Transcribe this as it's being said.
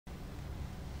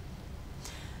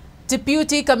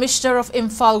Deputy Commissioner of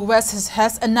Imphal West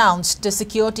has announced the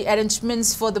security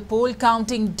arrangements for the poll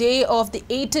counting day of the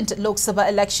 18th Lok Sabha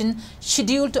election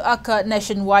scheduled to occur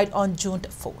nationwide on June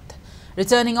 4th.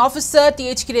 Returning Officer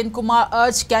T.H. Kiran Kumar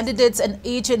urged candidates and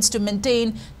agents to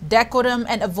maintain decorum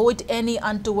and avoid any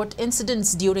untoward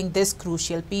incidents during this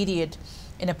crucial period.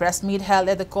 In a press meet held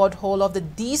at the court hall of the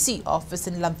DC office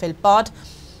in Unveils,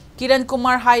 Kiran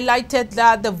Kumar highlighted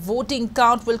that the voting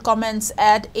count will commence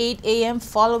at 8 a.m.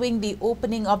 following the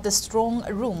opening of the strong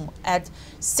room at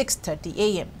 6:30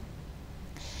 a.m.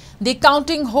 The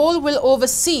counting hall will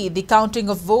oversee the counting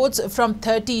of votes from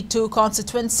 32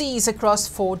 constituencies across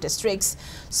 4 districts.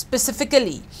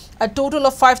 Specifically, a total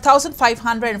of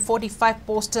 5,545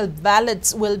 postal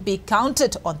ballots will be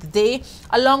counted on the day,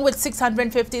 along with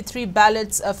 653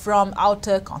 ballots from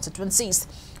outer constituencies.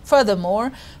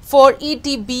 Furthermore, for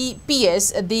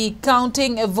ETBPS, the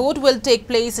counting vote will take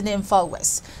place in Imphal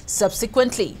West.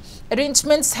 Subsequently,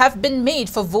 arrangements have been made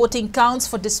for voting counts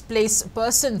for displaced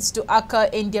persons to occur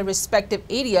in their respective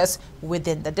areas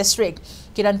within the district.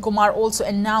 Kiran Kumar also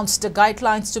announced the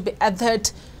guidelines to be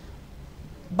adhered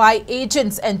by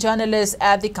agents and journalists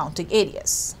at the counting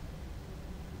areas.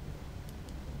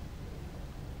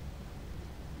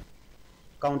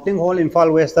 Counting hall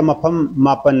Imphal West mafam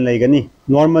mapan laigani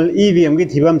normal EVM ki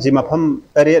thibam ji mafam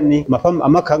taret ni mafam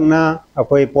amakhakna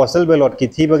akoi postal ballot ki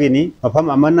thibagini mafam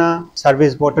amana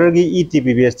service voter gi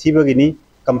ETBBS thibagini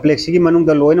complex gi manung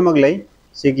da loina maglai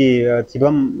sigi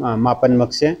thibam mapan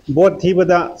makse vote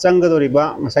thibada changadoriba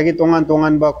masagi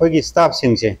tongan ba khoi gi staff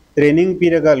singse training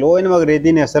piraga loina mag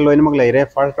readiness loina mag laire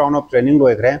first round of training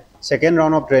loigre second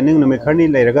round of training numikharni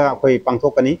lairaga koi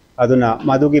pangthokani aduna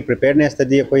madugi preparedness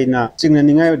tadi koi na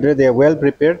chingnaningai they are well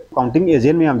prepared counting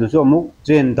agent me amdu so amu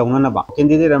train tawnana ba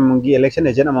candidate amgi election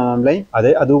agent amam lai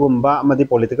ade adugumba amadi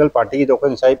political party gi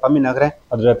dokoi sai paminagre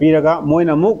adura piraga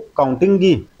moina mu counting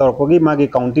gi torpogi magi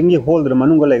counting gi hold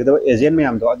manunga laigdo agent me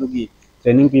amdu adugi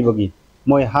training pibagi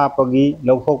moi hapagi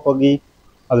lawthokpagi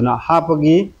aduna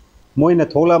hapagi moina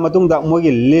thola matungda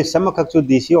mogi list amakakchu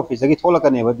DC office gi thola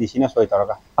kaneba DC na soi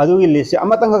taraga adugi list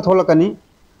amatang thola kani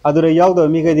adure yawda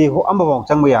mi gadi ho ambawang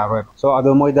changba yaroi so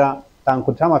adu moida tang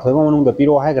kuthama thoima manungda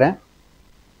piro haigre.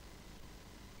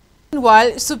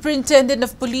 Meanwhile, Superintendent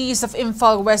of Police of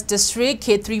Imphal West District,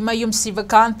 K3 Mayum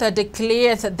Sivakanta,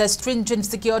 declared that stringent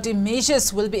security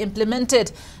measures will be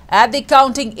implemented at the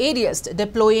counting areas,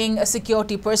 deploying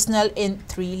security personnel in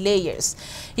 3 layers.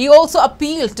 He also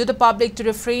appealed to the public to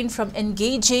refrain from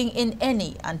engaging in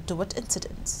any untoward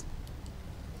incidents.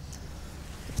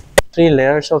 3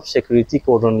 layers of security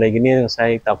cordon legini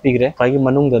sai tapigre kagi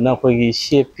manung dana kogi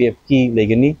CPF ki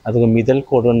legini aduga middle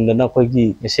cordon dana kogi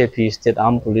SAP state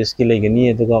armed police ki legini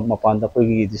aduga mapan da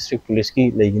kogi district police ki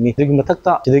legini digi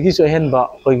matakta sidagi so hen ba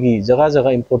kogi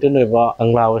jaga important ba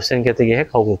angla western ke tege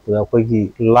hek hawu da kogi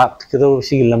lat kedo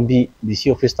si lambi DC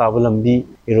office tab lambi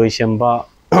iroishamba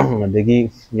adagi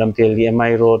lampel gi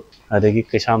MI road adagi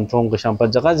kesam thong kesam pa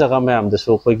jaga mayam da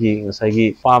so kogi sagi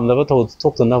pam da ba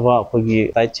thokna ba kogi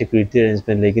tight security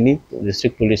arrangement legini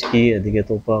district police ki adigi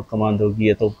topa commando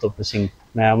gi top sing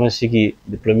mayam sigi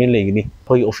deployment legini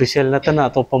kogi official natana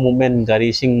topa movement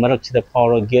gari sing marak sida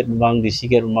power gate bang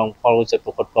DC gate bang power chat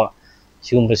pakatpa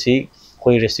sigum basi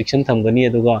koi restriction thamgani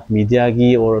aduga media gi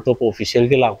or top official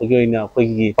gi lakpagi oina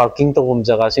kogi parking tawum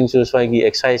jaga sing su swagi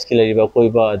excise ki lariba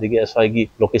koiba adigi swagi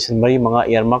location mari manga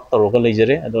earmark taroga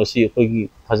leijare ado si kogi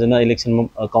fajana election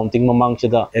counting mamang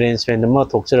chida arrangement ma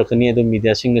thokcharakani adu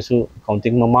media sing su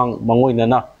counting mamang mangoina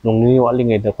na nongni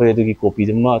walingai da koi adugi copy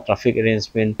ma traffic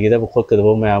arrangement gi da khot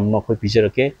kadaba mayam ma koi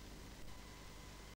pijarake